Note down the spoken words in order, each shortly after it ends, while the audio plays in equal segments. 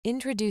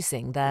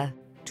Introducing the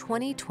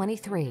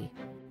 2023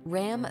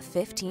 Ram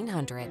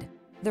 1500.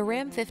 The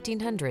Ram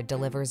 1500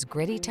 delivers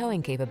gritty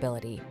towing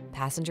capability,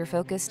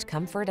 passenger-focused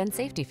comfort and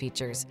safety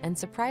features, and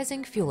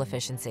surprising fuel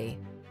efficiency.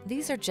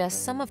 These are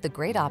just some of the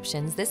great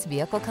options this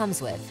vehicle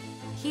comes with: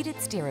 heated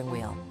steering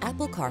wheel,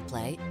 Apple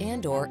CarPlay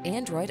and/or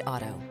Android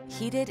Auto,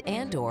 heated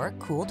and/or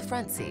cooled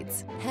front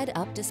seats,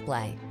 head-up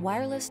display,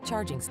 wireless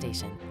charging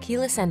station,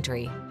 keyless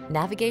entry,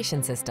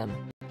 navigation system,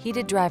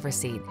 heated driver's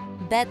seat,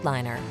 bed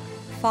liner,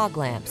 fog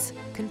lamps.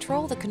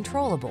 Control the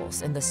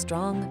controllables in the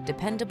strong,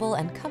 dependable,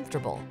 and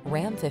comfortable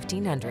Ram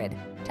 1500.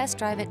 Test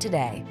drive it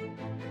today.